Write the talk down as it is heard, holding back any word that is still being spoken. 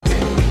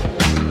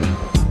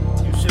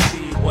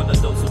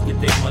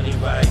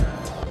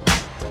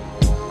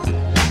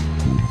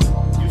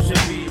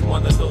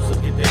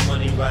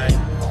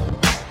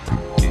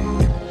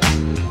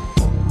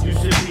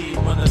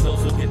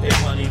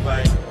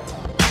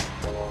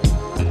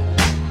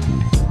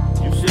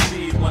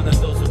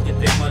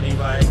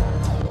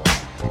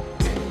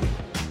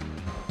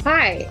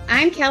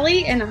I'm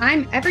Kelly, and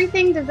I'm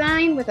everything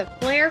design with a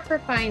flair for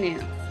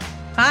finance.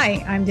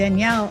 Hi, I'm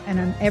Danielle, and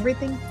I'm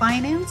everything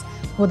finance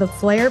with a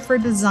flair for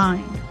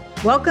design.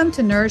 Welcome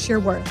to Nourish Your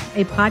Worth,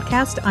 a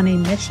podcast on a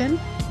mission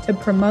to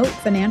promote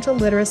financial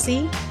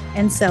literacy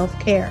and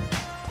self-care.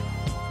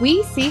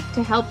 We seek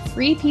to help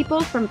free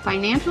people from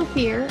financial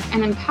fear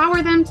and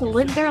empower them to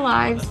live their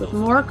lives with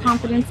more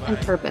confidence and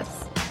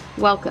purpose.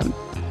 Welcome.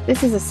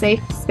 This is a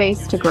safe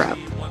space to grow.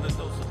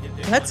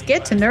 Let's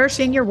get to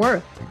nourishing your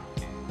worth.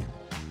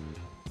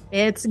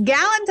 It's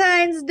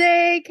Galentine's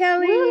Day,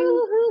 Kelly.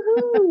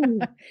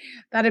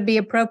 Thought it'd be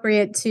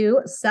appropriate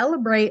to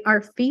celebrate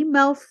our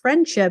female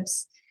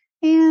friendships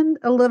and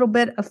a little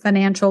bit of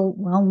financial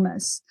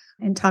wellness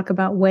and talk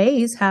about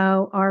ways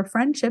how our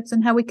friendships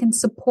and how we can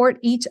support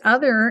each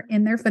other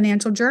in their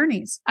financial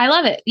journeys. I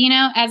love it. You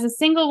know, as a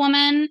single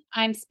woman,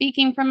 I'm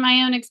speaking from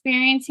my own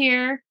experience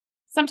here.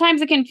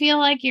 Sometimes it can feel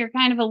like you're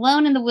kind of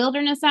alone in the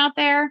wilderness out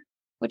there,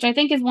 which I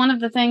think is one of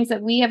the things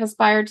that we have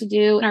aspired to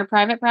do in our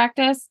private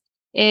practice,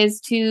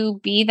 is to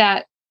be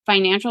that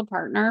financial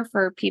partner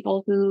for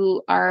people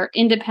who are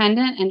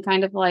independent and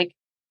kind of like,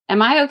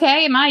 am I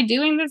okay? Am I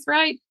doing this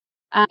right?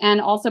 And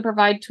also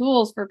provide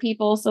tools for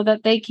people so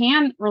that they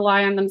can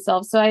rely on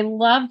themselves. So I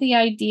love the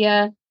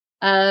idea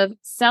of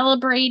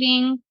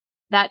celebrating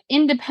that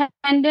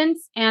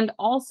independence and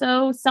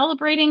also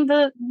celebrating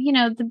the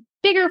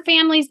bigger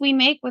families we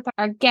make with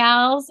our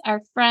gals,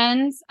 our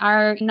friends,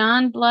 our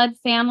non-blood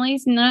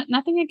families.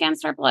 Nothing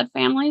against our blood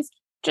families.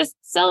 Just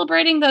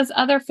celebrating those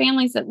other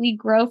families that we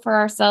grow for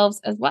ourselves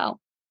as well.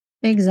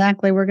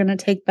 Exactly. We're going to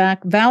take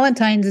back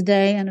Valentine's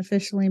Day and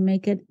officially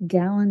make it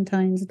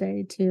Galentine's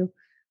Day to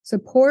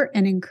support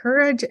and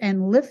encourage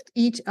and lift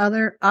each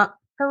other up.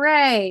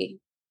 Hooray.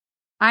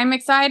 I'm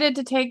excited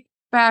to take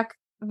back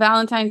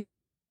Valentine's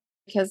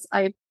because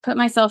I put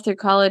myself through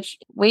college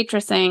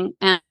waitressing.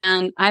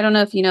 And I don't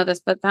know if you know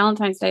this, but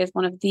Valentine's Day is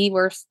one of the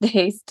worst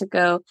days to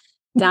go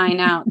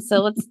dine out. So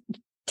let's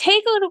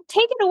take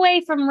it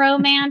away from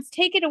romance,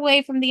 take it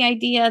away from the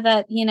idea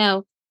that,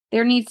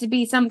 there needs to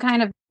be some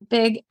kind of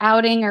big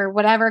outing or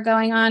whatever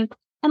going on.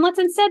 And let's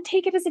instead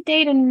take it as a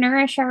day to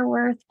nourish our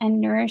worth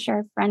and nourish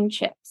our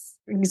friendships.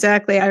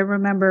 Exactly. I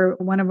remember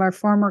one of our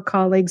former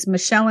colleagues,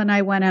 Michelle, and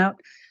I went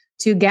out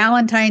to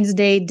Galentine's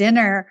Day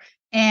dinner,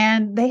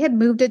 and they had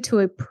moved it to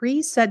a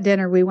preset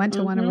dinner. We went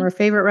to one of our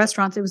favorite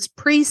restaurants. It was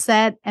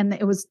preset, and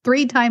it was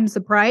 3 times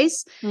the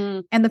price,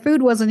 and the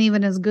food wasn't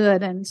even as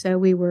good. And so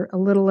we were a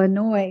little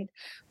annoyed.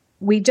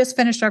 We just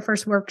finished our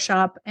first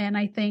workshop, and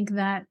I think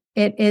that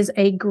it is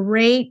a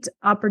great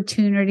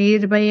opportunity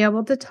to be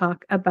able to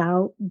talk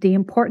about the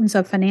importance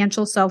of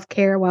financial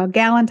self-care. While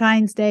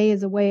Galentine's Day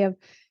is a way of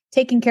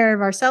taking care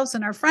of ourselves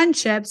and our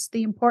friendships,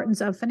 the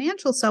importance of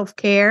financial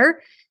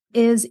self-care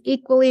is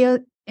equally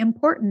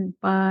important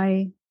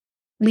by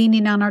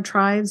leaning on our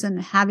tribes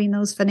and having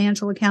those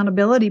financial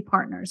accountability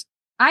partners.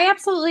 I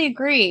absolutely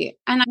agree.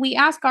 And we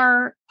ask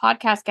our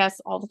podcast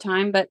guests all the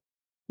time, but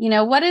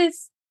what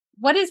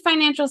is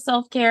financial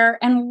self-care,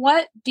 and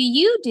what do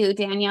you do,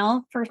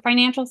 Danielle, for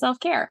financial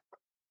self-care?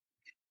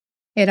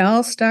 It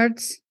all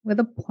starts with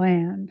a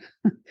plan.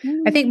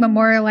 I think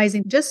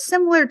memorializing, just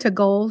similar to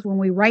goals, when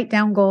we write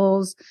down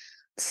goals,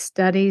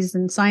 studies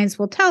and science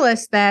will tell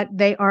us that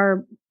they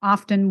are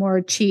often more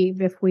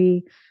achieved if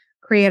we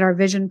create our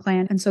vision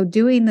plan. And so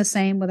doing the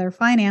same with our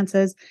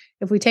finances,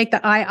 if we take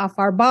the eye off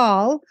our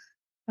ball,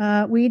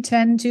 we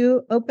tend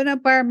to open up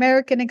our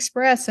American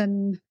Express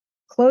and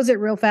close it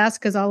real fast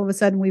because all of a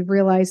sudden we've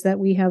realized that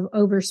we have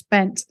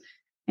overspent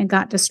and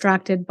got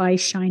distracted by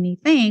shiny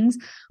things.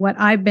 What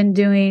I've been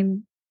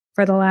doing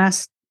for the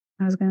last,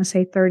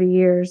 30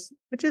 years,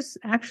 which is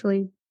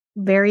actually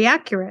very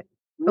accurate,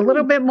 a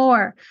little bit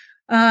more.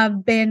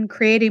 Been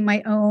creating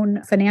my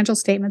own financial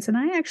statements. And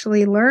I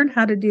actually learned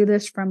how to do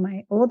this from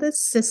my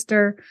oldest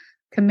sister,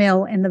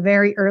 Camille, in the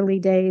very early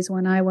days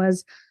when I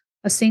was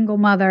a single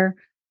mother.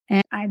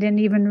 And I didn't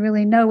even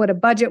really know what a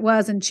budget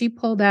was. And she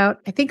pulled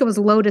out, I think it was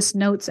Lotus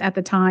Notes at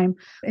the time.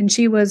 And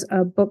she was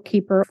a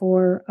bookkeeper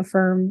for a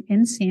firm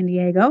in San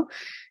Diego.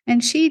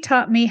 And she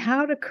taught me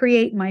how to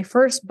create my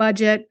first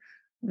budget.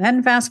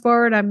 Then fast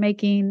forward, I'm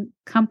making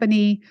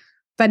company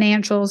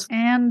financials.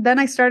 And then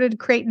I started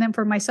creating them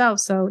for myself.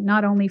 So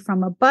not only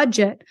from a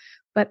budget,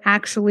 but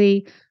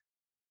actually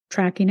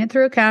tracking it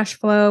through a cash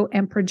flow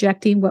and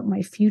projecting what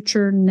my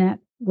future net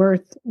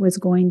worth was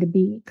going to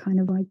be, kind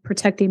of like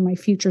protecting my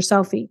future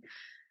selfie.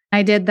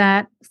 I did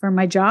that for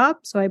my job.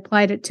 So I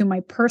applied it to my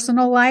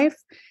personal life.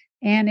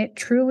 And it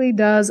truly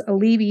does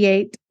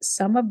alleviate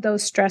some of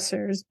those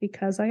stressors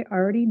because I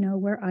already know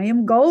where I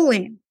am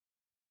going.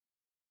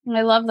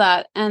 I love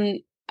that. And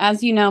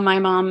as you know, my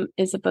mom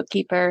is a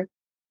bookkeeper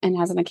and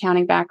has an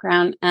accounting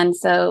background. And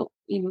so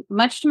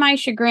much to my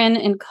chagrin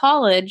in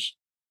college,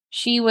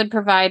 she would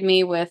provide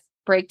me with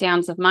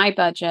breakdowns of my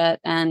budget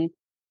and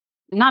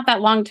not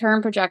that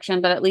long-term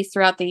projection, but at least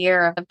throughout the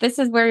year, if this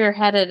is where you're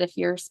headed, if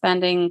your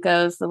spending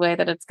goes the way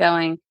that it's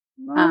going.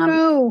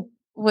 No.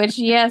 Which,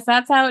 yes,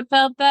 that's how it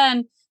felt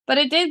then. But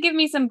it did give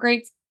me some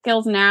great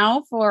skills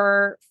now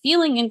for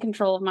feeling in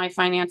control of my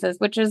finances,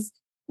 which is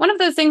one of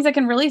those things that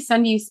can really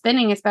send you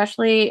spinning,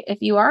 especially if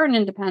you are an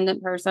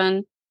independent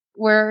person,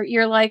 where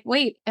you're like,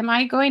 wait, am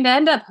I going to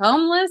end up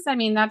homeless? I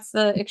mean, that's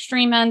the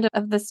extreme end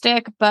of the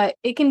stick, but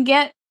it can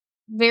get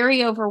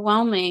very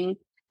overwhelming.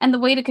 And the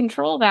way to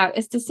control that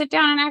is to sit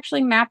down and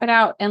actually map it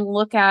out and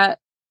look at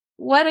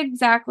what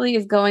exactly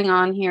is going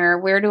on here.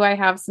 Where do I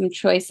have some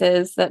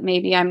choices that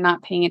maybe I'm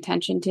not paying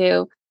attention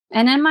to?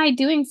 And am I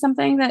doing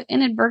something that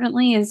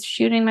inadvertently is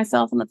shooting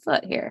myself in the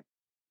foot here?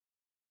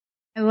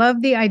 I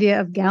love the idea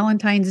of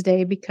Galentine's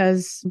Day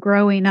because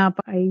growing up,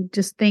 I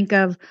just think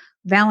of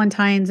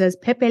Valentine's as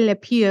Pepe Le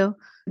Pew,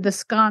 the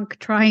skunk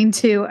trying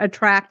to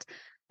attract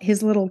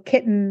his little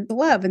kitten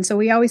love. And so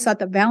we always thought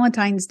that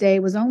Valentine's Day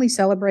was only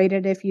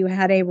celebrated if you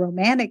had a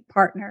romantic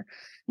partner.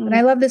 But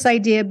I love this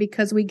idea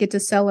because we get to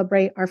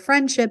celebrate our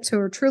friendships who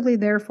are truly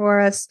there for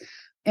us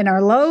in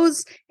our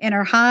lows, in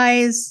our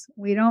highs.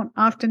 We don't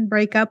often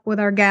break up with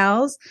our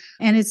gals.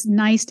 And it's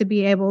nice to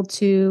be able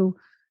to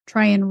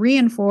try and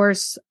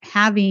reinforce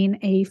having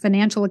a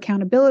financial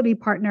accountability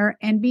partner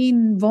and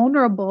being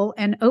vulnerable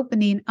and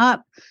opening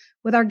up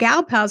with our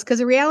gal pals. Because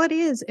the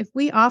reality is, if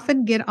we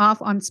often get off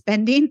on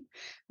spending,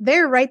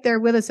 they're right there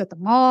with us at the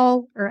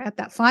mall or at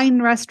that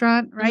fine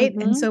restaurant, right?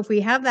 And so if we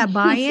have that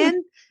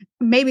buy-in,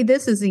 maybe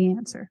this is the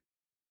answer.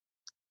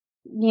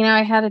 You know,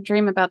 I had a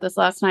dream about this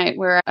last night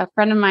where a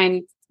friend of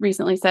mine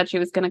recently said she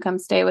was going to come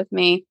stay with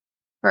me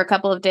for a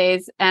couple of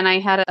days. And I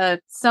had a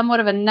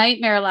somewhat of a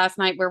nightmare last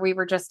night where we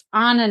were just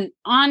on an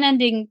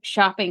unending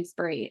shopping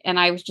spree. And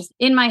I was just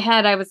in my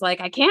head, I was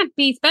like, I can't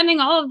be spending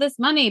all of this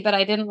money, but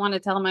I didn't want to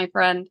tell my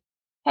friend,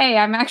 hey,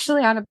 I'm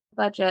actually on a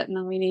budget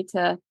and we need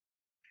to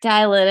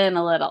dial it in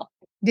a little.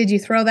 Did you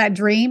throw that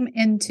dream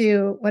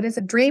into, what is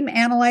it,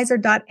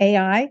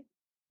 dreamanalyzer.ai?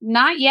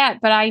 Not yet,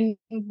 but I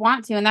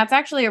want to. And that's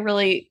actually a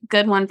really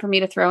good one for me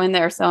to throw in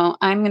there. So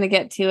I'm going to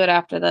get to it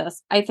after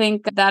this. I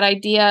think that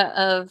idea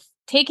of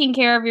taking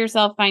care of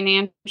yourself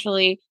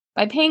financially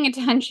by paying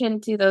attention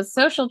to those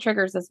social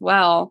triggers as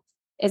well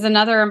is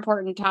another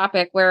important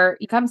topic where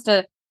it comes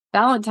to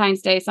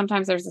Valentine's Day.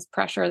 Sometimes there's this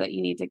pressure that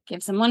you need to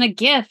give someone a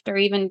gift or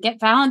even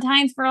get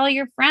Valentine's for all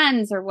your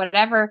friends or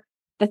whatever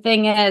the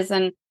thing is.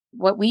 And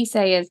what we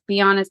say is be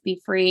honest, be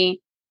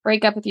free,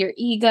 break up with your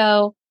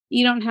ego.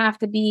 You don't have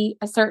to be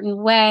a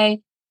certain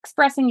way.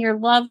 Expressing your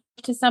love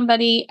to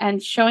somebody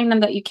and showing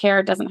them that you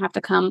care doesn't have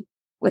to come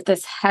with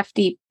this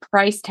hefty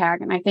price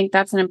tag. And I think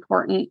that's an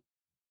important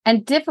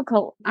and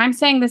difficult. I'm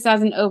saying this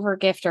as an over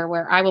gifter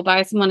where I will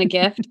buy someone a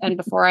gift and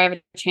before I have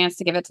a chance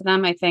to give it to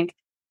them, I think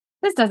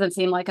this doesn't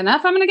seem like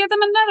enough. I'm going to give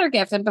them another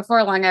gift. And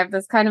before long, I have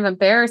this kind of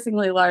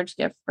embarrassingly large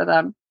gift for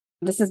them.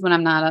 This is when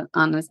I'm not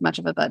on as much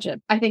of a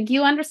budget. I think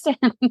you understand.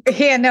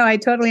 Yeah, no, I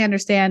totally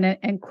understand.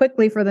 And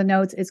quickly for the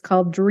notes, it's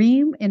called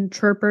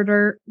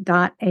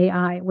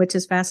dreaminterpreter.ai, which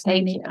is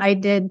fascinating. I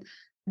did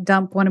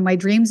dump one of my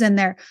dreams in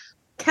there.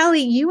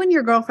 Kelli, you and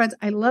your girlfriends,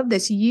 I love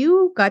this.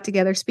 You got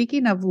together,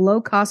 speaking of low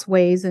cost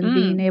ways and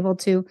being able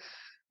to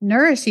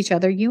nourish each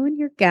other, you and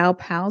your gal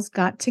pals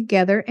got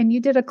together and you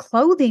did a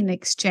clothing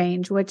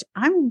exchange, which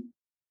I'm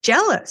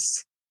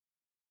jealous.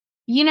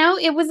 You know,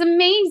 it was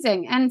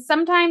amazing. And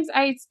sometimes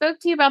I spoke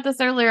to you about this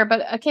earlier,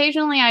 but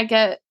occasionally I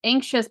get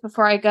anxious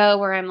before I go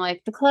where I'm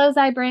like, the clothes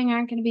I bring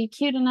aren't going to be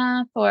cute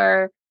enough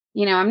or,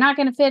 you know, I'm not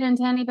going to fit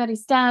into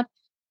anybody's stuff.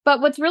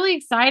 But what's really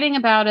exciting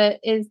about it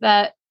is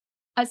that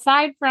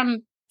aside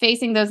from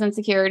facing those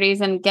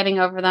insecurities and getting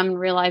over them and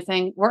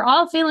realizing we're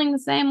all feeling the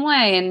same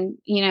way. And,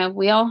 you know,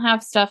 we all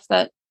have stuff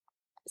that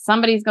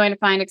somebody's going to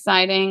find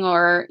exciting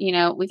or, you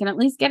know, we can at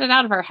least get it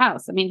out of our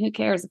house. I mean, who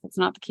cares if it's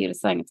not the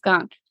cutest thing? It's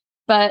gone.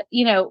 But,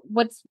 you know,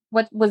 what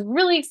was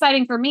really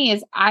exciting for me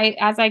is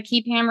as I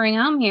keep hammering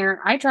home here,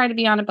 I try to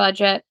be on a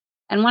budget.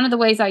 And one of the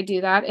ways I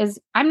do that is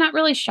I'm not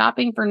really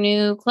shopping for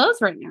new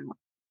clothes right now.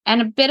 And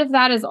a bit of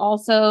that is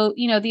also,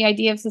 you know, the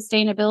idea of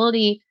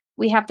sustainability.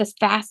 We have this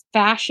fast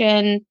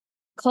fashion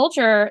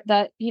culture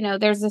that, you know,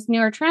 there's this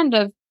newer trend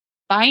of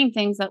buying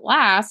things that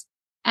last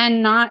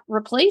and not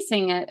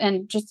replacing it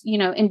and just, you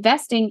know,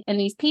 investing in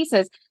these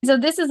pieces. So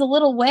this is a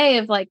little way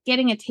of like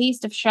getting a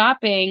taste of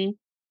shopping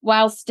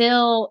while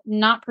still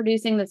not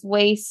producing this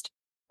waste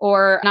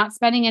or not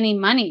spending any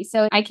money.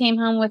 So I came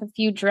home with a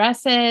few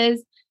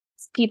dresses.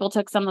 People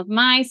took some of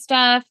my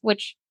stuff,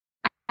 which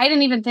I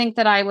didn't even think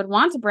that I would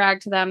want to brag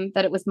to them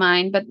that it was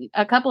mine. But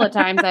a couple of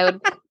times I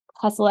would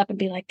hustle up and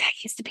be like, that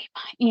used to be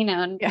mine, you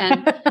know,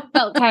 and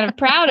felt kind of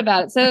proud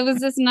about it. So it was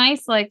this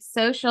nice, like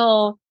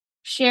social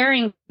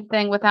sharing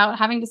thing without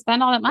having to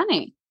spend all that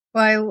money.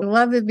 Well, I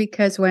love it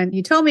because when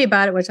you told me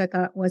about it, which I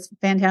thought was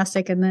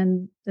fantastic, and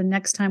then the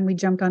next time we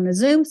jumped on a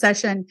Zoom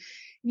session,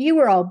 you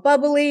were all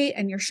bubbly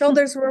and your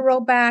shoulders were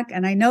rolled back.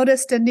 And I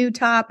noticed a new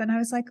top and I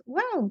was like,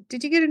 wow,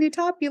 did you get a new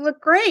top? You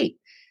look great.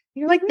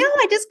 You're like, no,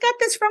 I just got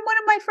this from one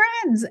of my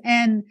friends.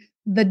 And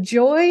the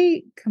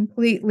joy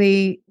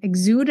completely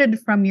exuded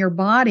from your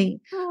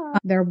body.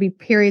 There'll be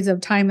periods of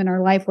time in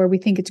our life where we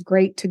think it's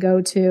great to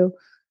go to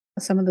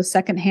some of the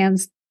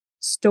secondhand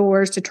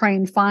stores to try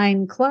and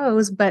find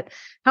clothes, but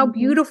how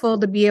beautiful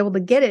to be able to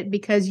get it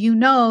because you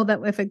know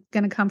that if it's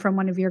going to come from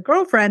one of your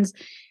girlfriends,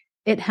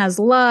 it has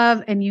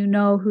love and you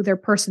know who their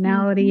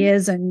personality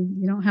is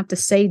and you don't have to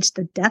sage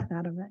the death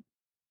out of it.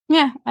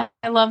 Yeah,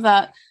 I love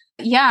that.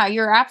 Yeah,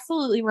 you're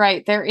absolutely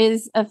right. There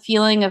is a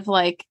feeling of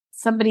like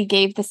somebody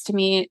gave this to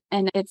me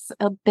and it's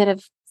a bit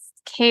of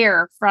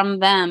care from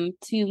them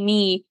to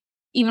me.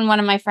 Even one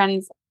of my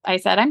friends, I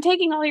said, I'm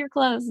taking all your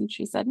clothes. And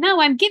she said,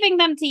 no, I'm giving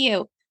them to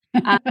you.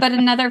 But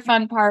another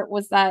fun part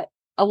was that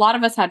a lot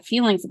of us had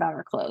feelings about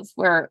our clothes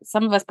where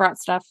some of us brought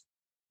stuff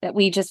that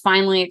we just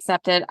finally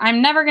accepted.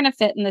 I'm never going to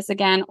fit in this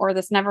again, or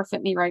this never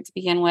fit me right to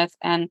begin with.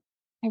 And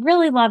I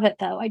really love it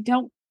though. I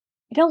don't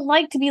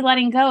like to be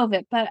letting go of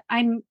it, but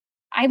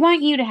I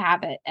want you to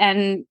have it.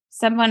 And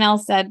someone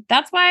else said,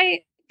 that's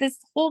why this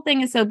whole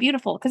thing is so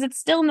beautiful because it's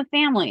still in the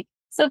family.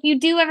 So if you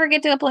do ever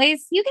get to a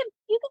place, you can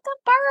come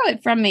borrow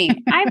it from me.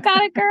 I've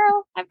got it,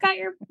 girl. I've got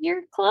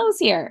your clothes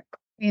here.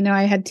 You know,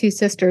 I had two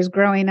sisters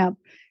growing up,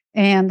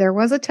 and there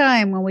was a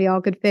time when we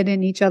all could fit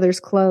in each other's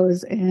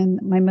clothes. And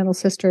my middle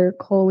sister,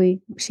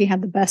 Coley, she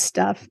had the best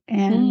stuff.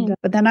 And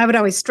but then I would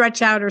always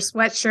stretch out her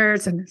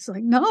sweatshirts, and it's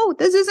like, no,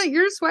 this isn't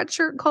your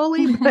sweatshirt,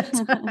 Coley. But,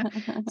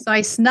 so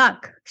I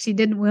snuck. She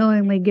didn't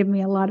willingly give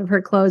me a lot of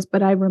her clothes,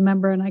 but I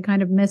remember, and I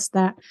kind of missed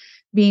that,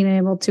 being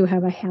able to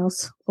have a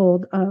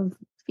household of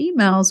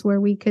females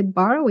where we could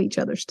borrow each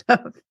other's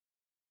stuff.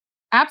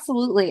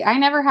 Absolutely. I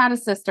never had a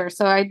sister,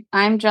 so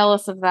I'm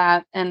jealous of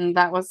that. And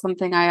that was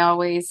something I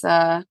always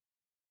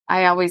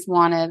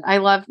wanted. I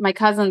loved my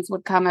cousins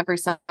would come every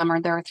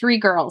summer. There were 3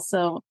 girls.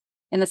 So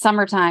in the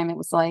summertime, it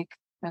was like,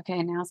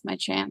 okay, now's my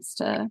chance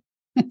to,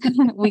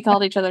 we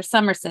called each other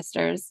summer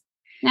sisters.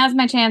 Now's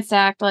my chance to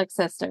act like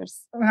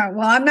sisters.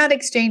 Well, I'm not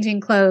exchanging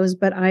clothes,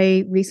 but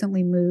I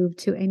recently moved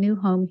to a new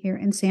home here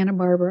in Santa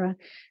Barbara.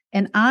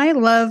 And I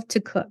love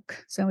to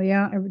cook. So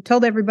yeah, I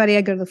told everybody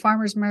I go to the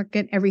farmer's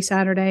market every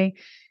Saturday.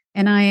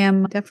 And I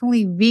am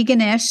definitely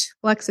veganish,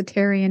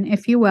 flexitarian,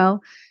 if you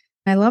will.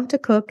 I love to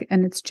cook,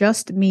 and it's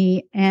just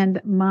me and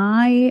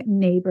my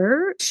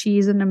neighbor.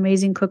 She's an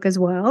amazing cook as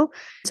well.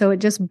 So it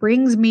just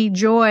brings me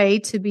joy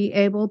to be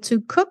able to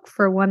cook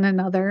for one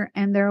another.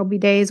 And there will be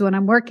days when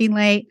I'm working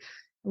late.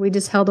 We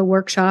just held a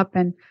workshop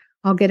and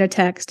I'll get a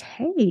text,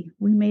 hey,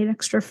 we made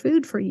extra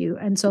food for you.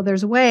 And so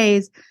there's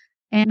ways.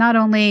 And not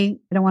only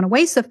I don't want to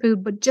waste the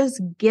food, but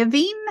just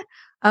giving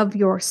of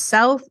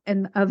yourself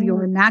and of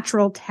your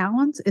natural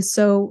talents is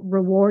so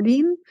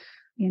rewarding,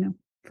 you know,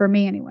 for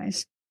me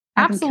anyways.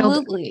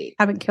 Absolutely.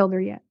 Haven't killed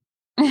her yet.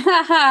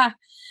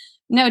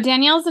 No,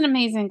 Danielle's an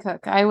amazing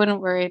cook. I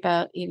wouldn't worry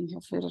about eating her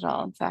food at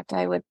all. In fact,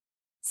 I would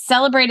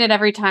celebrate it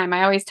every time.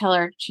 I always tell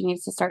her she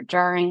needs to start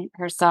jarring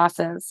her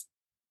sauces.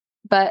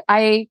 But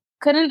I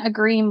couldn't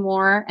agree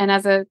more. And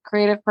as a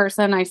creative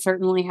person, I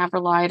certainly have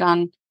relied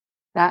on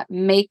that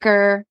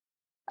maker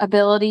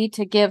ability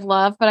to give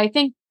love. But I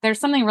think there's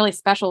something really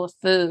special with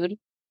food.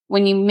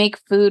 When you make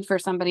food for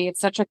somebody, it's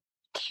such a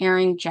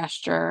caring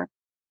gesture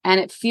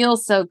and it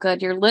feels so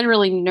good. You're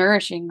literally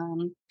nourishing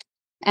them.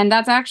 And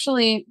that's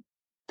actually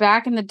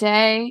back in the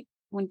day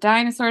when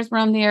dinosaurs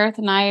roamed the earth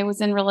and I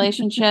was in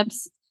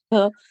relationships.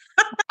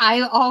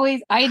 I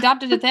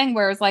adopted a thing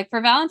where it was like,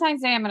 for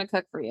Valentine's Day, I'm going to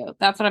cook for you.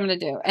 That's what I'm going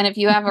to do. And if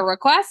you have a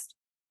request,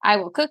 I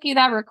will cook you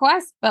that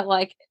request, but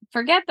like,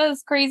 forget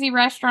those crazy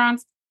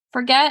restaurants,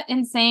 forget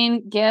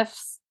insane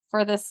gifts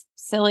for this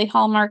silly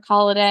Hallmark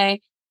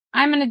holiday.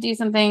 I'm going to do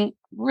something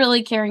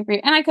really caring for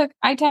you. And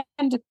I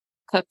tend to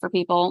cook for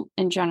people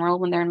in general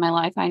when they're in my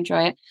life. I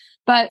enjoy it.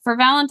 But for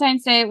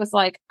Valentine's Day, it was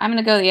like, I'm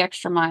going to go the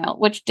extra mile,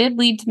 which did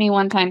lead to me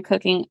one time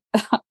cooking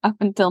up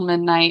until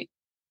midnight.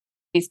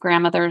 These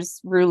grandmother's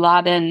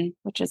rouladen,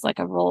 which is like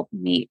a rolled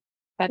meat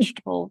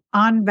vegetable.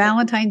 On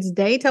Valentine's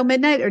Day till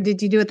midnight, or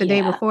did you do it the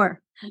day before?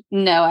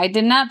 No, I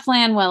did not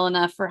plan well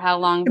enough for how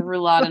long the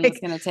rouladen was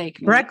going to take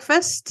me.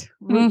 Breakfast?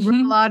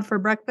 Roulade for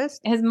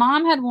breakfast? His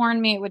mom had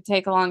warned me it would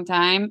take a long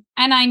time.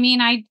 And I mean,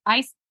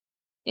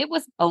 it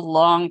was a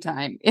long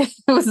time. It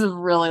was a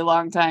really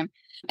long time.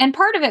 And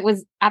part of it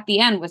was at the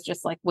end was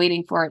just like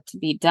waiting for it to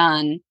be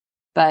done.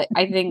 But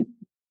I think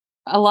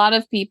a lot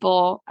of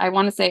people, I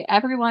want to say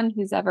everyone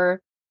who's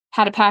ever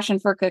had a passion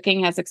for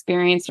cooking has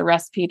experienced a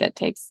recipe that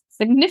takes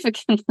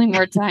significantly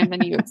more time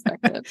than you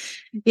expected.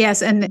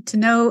 Yes. And to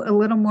know a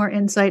little more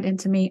insight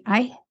into me,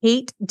 I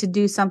hate to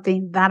do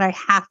something that I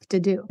have to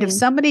do. If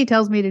somebody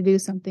tells me to do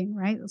something,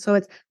 right? So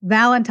it's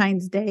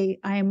Valentine's Day,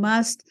 I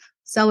must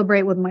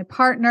celebrate with my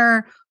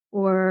partner,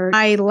 or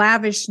I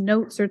lavish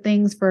notes or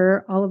things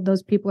for all of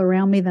those people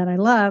around me that I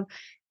love.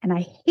 And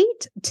I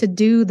hate to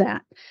do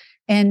that.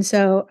 And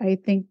so I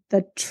think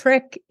the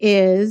trick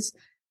is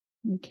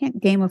you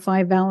can't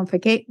gamify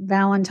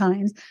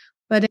Valentine's,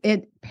 but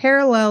it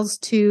parallels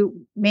to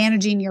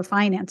managing your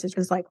finances.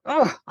 It's like,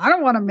 oh, I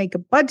don't want to make a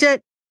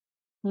budget,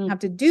 have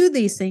to do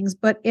these things.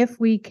 But if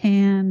we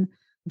can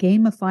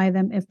gamify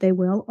them, if they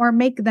will, or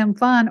make them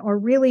fun, or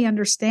really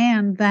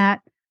understand that,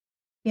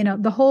 you know,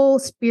 the whole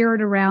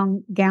spirit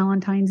around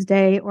Galentine's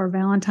Day or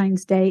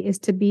Valentine's Day is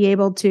to be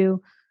able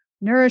to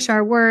nourish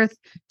our worth,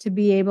 to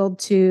be able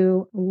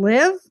to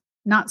live,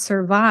 not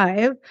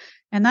survive.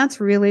 And that's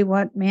really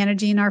what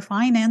managing our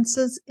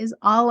finances is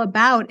all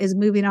about, is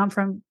moving on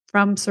from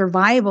from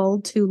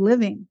survival to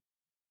living.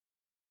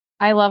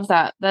 I love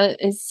that. That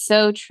is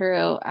so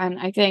true. And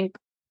I think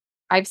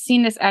I've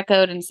seen this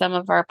echoed in some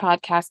of our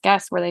podcast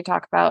guests where they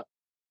talk about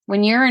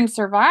when you're in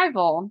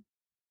survival,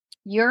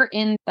 you're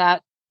in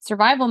that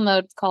survival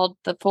mode called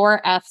the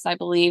 4 Fs, I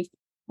believe,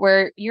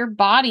 where your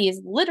body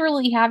is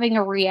literally having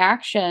a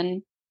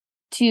reaction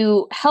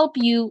to help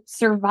you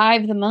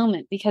survive the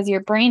moment because your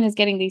brain is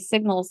getting these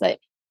signals that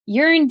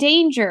you're in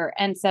danger.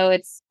 And so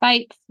it's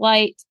fight,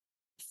 flight,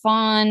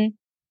 fawn,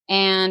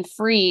 and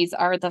freeze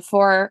are the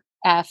 4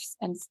 Fs.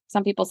 And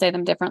some people say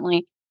them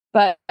differently.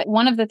 But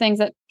one of the things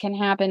that can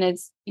happen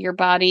is your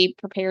body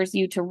prepares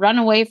you to run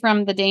away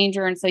from the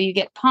danger. And so you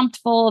get pumped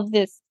full of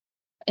this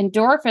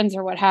endorphins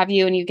or what have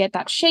you, and you get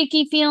that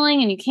shaky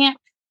feeling and you can't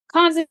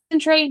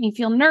concentrate and you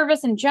feel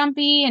nervous and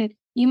jumpy, and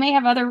you may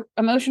have other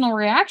emotional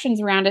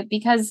reactions around it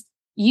because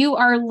you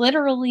are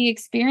literally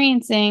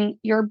experiencing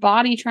your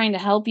body trying to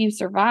help you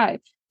survive.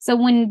 So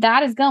when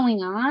that is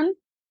going on,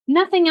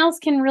 nothing else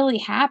can really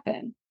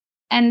happen.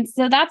 And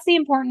so that's the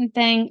important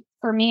thing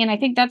for me. And I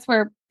think that's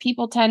where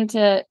people tend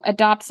to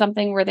adopt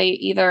something where they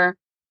either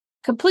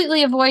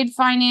completely avoid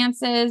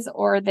finances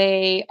or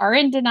they are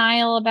in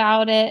denial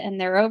about it and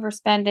they're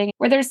overspending,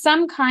 where there's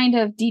some kind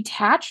of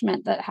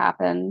detachment that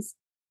happens.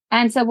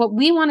 And so what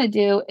we want to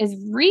do is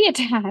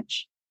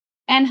reattach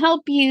and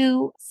help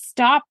you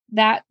stop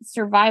that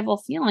survival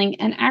feeling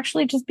and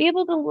actually just be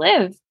able to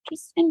live,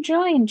 just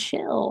enjoy and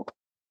chill.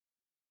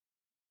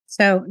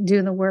 So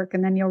do the work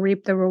and then you'll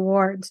reap the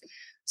rewards.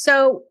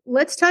 So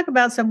let's talk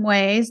about some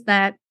ways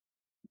that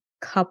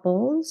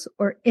couples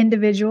or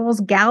individuals,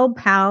 gal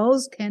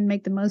pals, can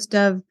make the most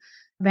of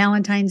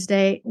Valentine's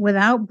Day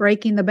without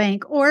breaking the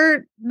bank,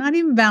 or not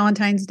even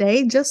Valentine's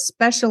Day, just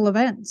special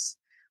events.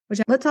 Which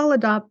let's all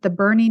adopt the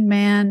Burning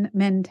Man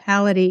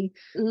mentality,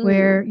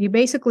 where you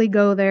basically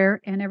go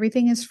there and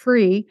everything is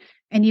free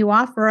and you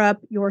offer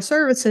up your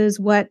services,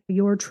 what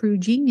your true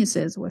genius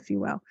is, if you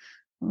will.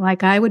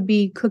 Like I would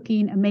be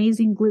cooking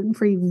amazing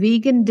gluten-free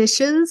vegan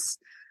dishes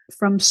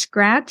from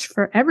scratch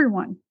for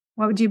everyone.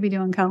 What would you be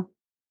doing, Kel?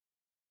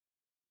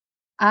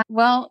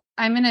 Well,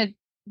 I'm going to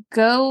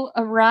go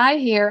awry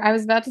here. I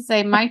was about to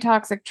say my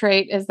toxic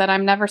trait is that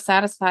I'm never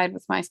satisfied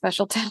with my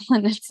special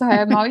talent. So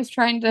I'm always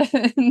trying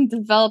to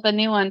develop a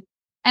new one.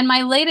 And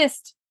my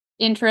latest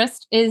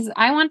interest is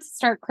I want to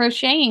start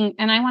crocheting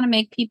and I want to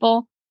make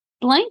people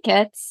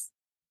blankets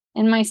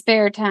in my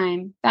spare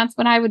time. That's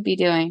what I would be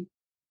doing.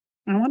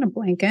 I want a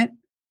blanket.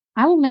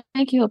 I will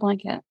make you a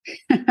blanket.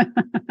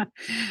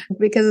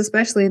 Because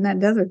especially in that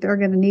desert, they're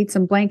going to need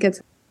some blankets.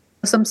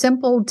 Some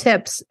simple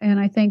tips, and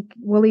I think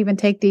we'll even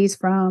take these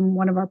from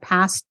one of our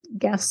past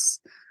guests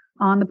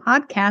on the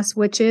podcast,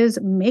 which is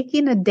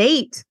making a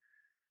date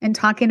and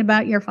talking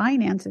about your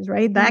finances,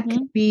 right? That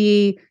could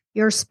be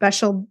your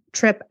special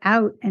trip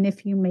out. And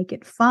if you make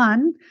it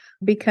fun,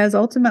 because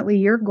ultimately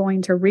you're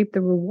going to reap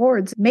the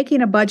rewards.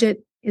 Making a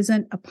budget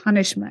isn't a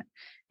punishment.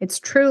 It's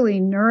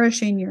truly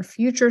nourishing your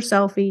future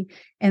selfie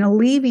and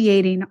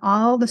alleviating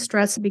all the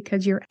stress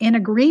because you're in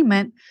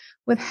agreement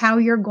with how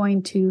you're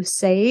going to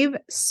save,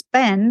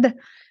 spend,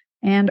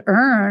 and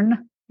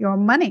earn your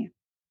money.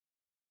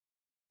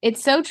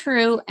 It's so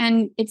true.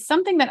 And it's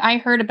something that I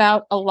heard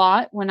about a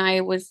lot when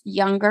I was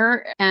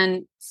younger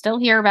and still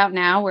hear about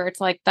now, where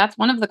it's like, that's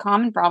one of the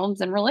common problems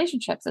in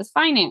relationships is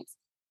finance.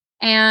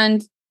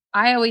 And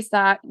I always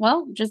thought,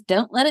 well, just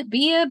don't let it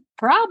be a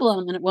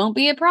problem and it won't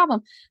be a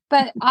problem.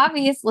 But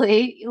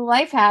obviously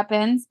life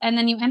happens. And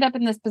then you end up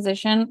in this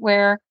position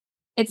where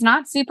it's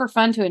not super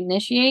fun to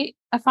initiate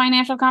a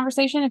financial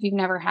conversation if you've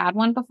never had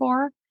one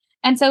before.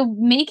 And so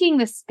making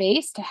the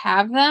space to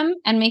have them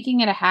and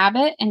making it a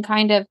habit and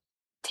kind of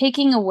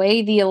taking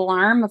away the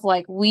alarm of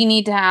like, we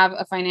need to have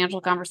a financial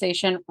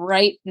conversation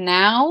right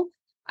now,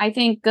 I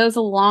think goes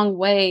a long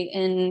way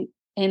in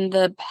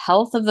the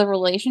health of the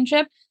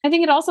relationship. I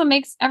think it also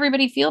makes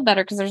everybody feel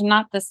better because there's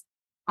not this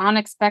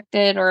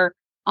unexpected or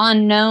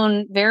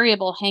unknown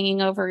variable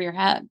hanging over your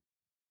head.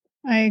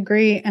 I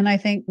agree. And I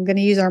think I'm going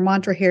to use our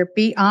mantra here,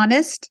 be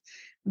honest,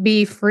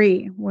 be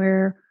free,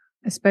 where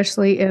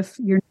especially if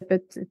you're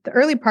at the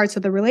early parts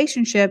of the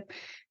relationship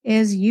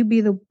is you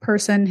be the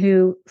person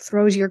who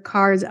throws your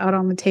cards out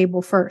on the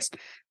table first.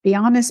 Be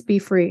honest, be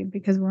free,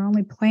 because we're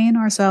only playing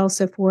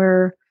ourselves if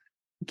we're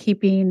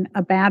keeping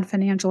a bad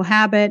financial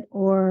habit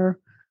or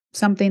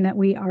something that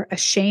we are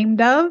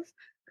ashamed of,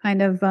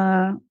 kind of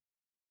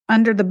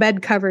under the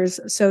bed covers,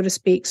 so to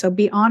speak. So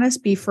be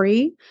honest, be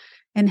free,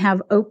 and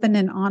have open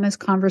and honest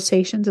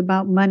conversations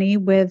about money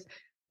with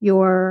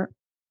your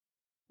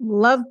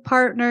love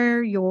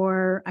partner,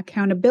 your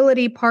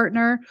accountability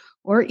partner,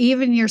 or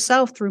even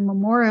yourself through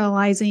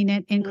memorializing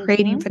it and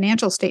creating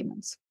financial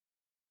statements.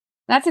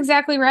 That's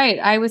exactly right.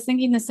 I was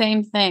thinking the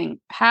same thing.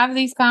 Have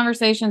these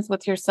conversations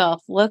with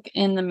yourself. Look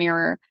in the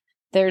mirror.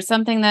 There's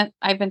something that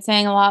I've been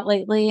saying a lot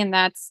lately, and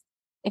that's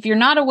if you're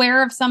not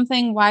aware of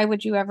something, why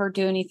would you ever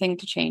do anything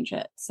to change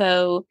it?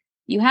 So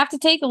you have to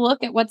take a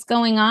look at what's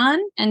going on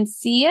and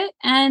see it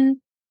and,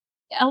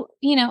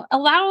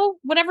 allow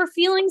whatever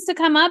feelings to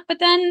come up, but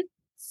then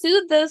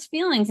soothe those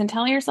feelings and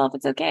tell yourself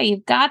it's okay.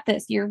 You've got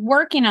this. You're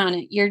working on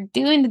it. You're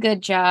doing the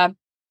good job.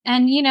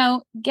 And,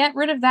 get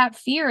rid of that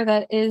fear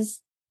that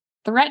is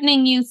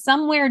threatening you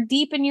somewhere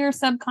deep in your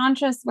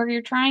subconscious where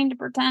you're trying to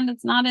pretend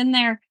it's not in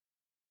there.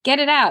 Get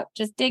it out.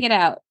 Just dig it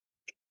out.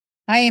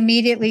 I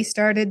immediately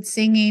started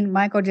singing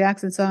Michael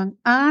Jackson's song,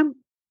 I'm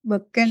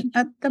looking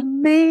at the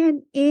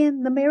man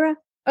in the mirror.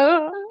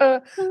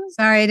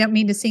 Sorry, I don't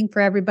mean to sing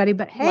for everybody,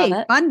 but hey,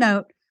 fun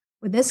note.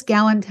 With this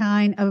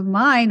Galentine of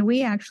mine,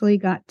 we actually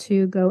got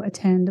to go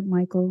attend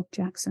Michael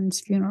Jackson's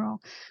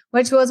funeral,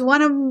 which was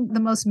one of the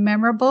most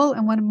memorable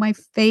and one of my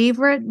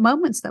favorite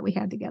moments that we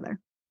had together.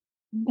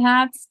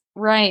 That's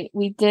right.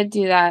 We did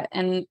do that.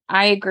 And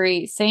I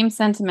agree. Same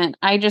sentiment.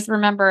 I just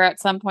remember at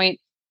some point,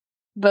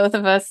 both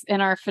of us in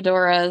our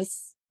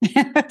fedoras,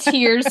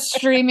 tears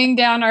streaming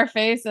down our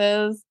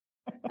faces,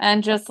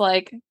 and just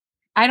like,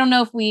 I don't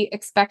know if we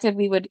expected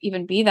we would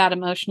even be that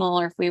emotional,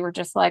 or if we were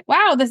just like,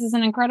 wow, this is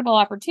an incredible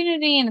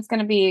opportunity. And it's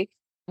going to be,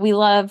 we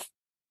love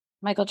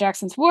Michael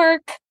Jackson's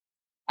work.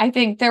 I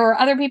think there were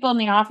other people in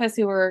the office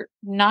who were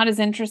not as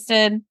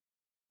interested.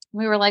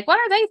 We were like, what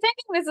are they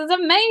thinking? This is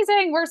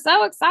amazing. We're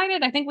so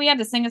excited. I think we had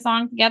to sing a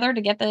song together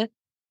to get the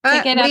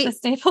ticket at the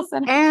Staples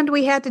Center. And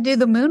we had to do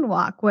the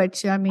moonwalk,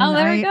 which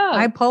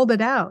I pulled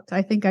it out.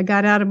 I think I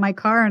got out of my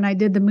car and I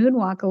did the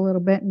moonwalk a little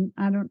bit. And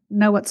I don't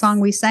know what song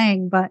we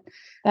sang, but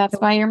that's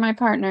why you're my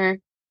partner.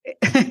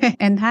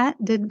 And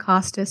that didn't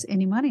cost us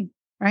any money,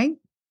 right?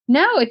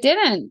 No, it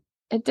didn't.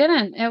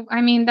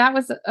 That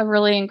was a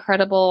really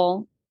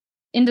incredible,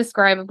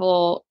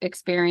 indescribable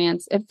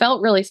experience. It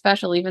felt really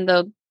special, even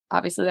though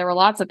obviously there were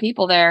lots of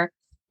people there.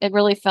 It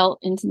really felt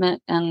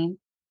intimate and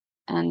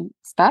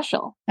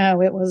special.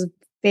 Oh, it was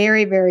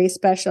very, very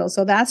special.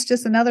 So that's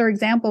just another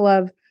example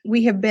of,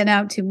 we have been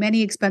out to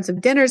many expensive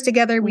dinners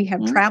together. We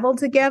have traveled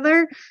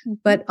together,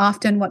 but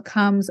often what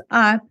comes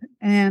up,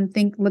 and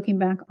looking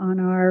back on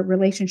our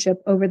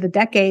relationship over the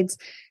decades,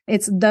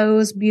 it's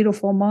those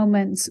beautiful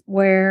moments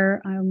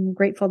where I'm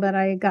grateful that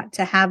I got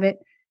to have it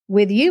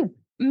with you.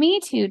 Me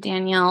too,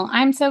 Danielle.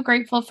 I'm so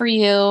grateful for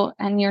you,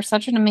 and you're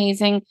such an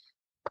amazing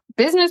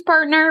business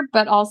partner,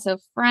 but also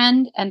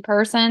friend and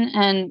person.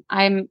 And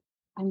I'm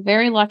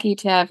very lucky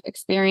to have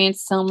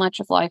experienced so much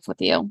of life with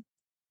you.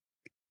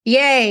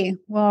 Yay.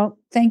 Well,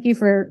 thank you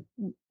for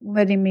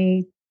letting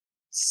me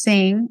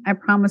sing. I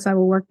promise I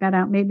will work that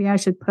out. Maybe I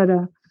should put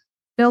a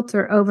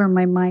filter over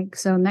my mic.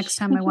 So next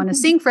time I want to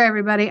sing for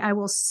everybody, I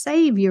will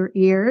save your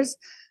ears.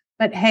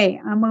 But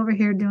hey, I'm over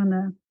here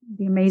doing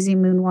the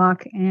amazing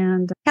moonwalk.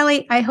 And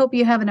Kelli, I hope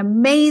you have an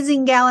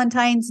amazing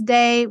Galentine's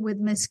Day with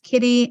Miss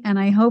Kitty. And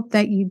I hope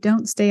that you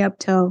don't stay up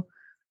till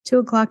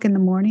 2:00 in the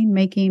morning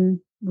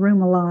making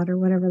remoulade or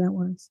whatever that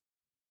was.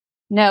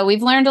 No,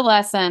 we've learned a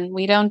lesson.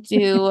 We don't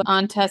do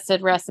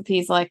untested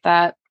recipes like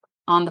that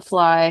on the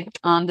fly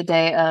on the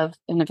day of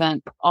an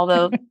event.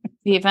 Although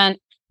the event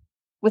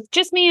with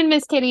just me and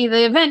Miss Kitty,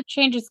 the event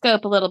changes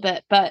scope a little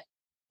bit. But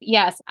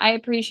yes, I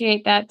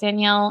appreciate that,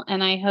 Danielle.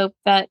 And I hope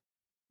that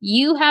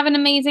you have an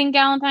amazing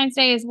Galentine's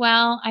Day as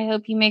well. I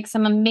hope you make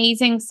some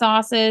amazing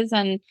sauces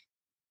and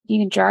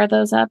you can jar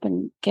those up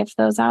and gift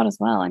those out as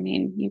well. I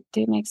mean, you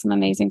do make some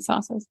amazing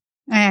sauces.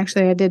 I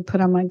did put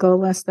on my goal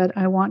list that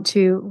I want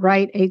to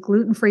write a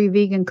gluten-free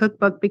vegan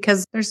cookbook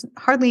because there's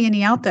hardly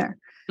any out there.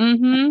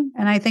 Mm-hmm.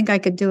 And I think I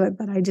could do it,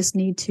 but I just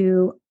need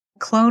to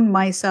clone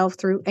myself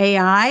through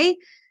AI.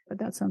 But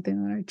that's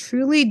something that I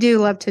truly do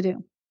love to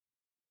do.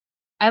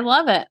 I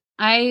love it.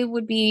 I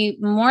would be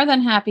more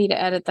than happy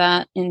to edit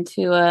that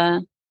into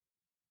a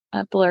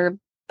blurb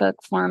book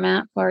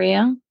format for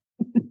you.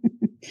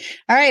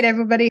 All right,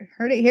 everybody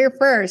heard it here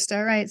first.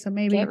 All right, so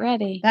maybe get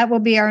ready. That will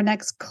be our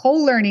next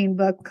co-learning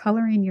book,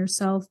 Coloring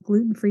Yourself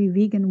Gluten-Free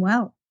Vegan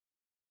Well.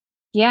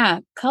 Yeah,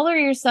 color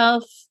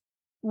yourself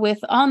with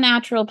all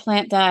natural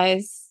plant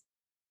dyes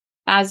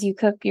as you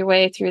cook your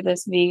way through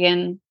this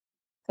vegan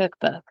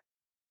cookbook.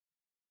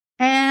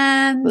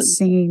 And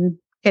scene.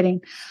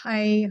 Kidding.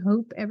 I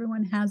hope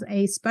everyone has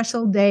a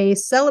special day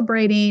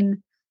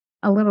celebrating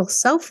a little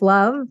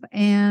self-love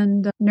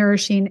and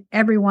nourishing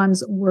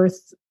everyone's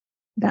worth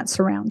that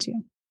surrounds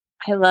you.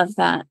 I love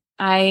that.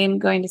 I am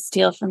going to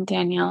steal from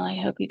Danielle. I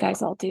hope you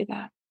guys all do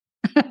that.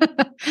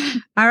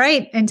 All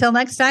right. Until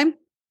next time.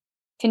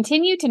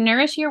 Continue to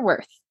nourish your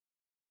worth.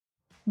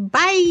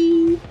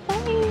 Bye.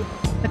 Bye.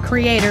 The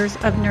creators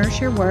of Nourish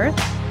Your Worth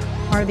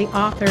are the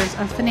authors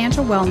of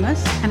Financial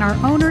Wellness and are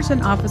owners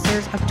and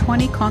officers of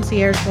 20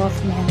 Concierge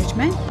Wealth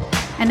Management,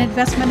 an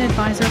investment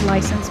advisor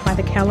licensed by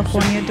the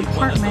California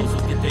Department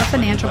of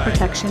Financial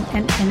Protection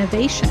and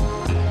Innovation.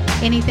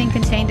 Anything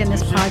contained in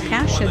this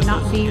podcast should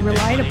not be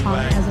relied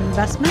upon as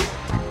investment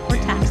or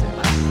tax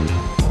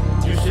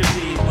advice. You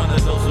should be one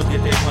of those who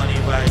get their money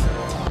right.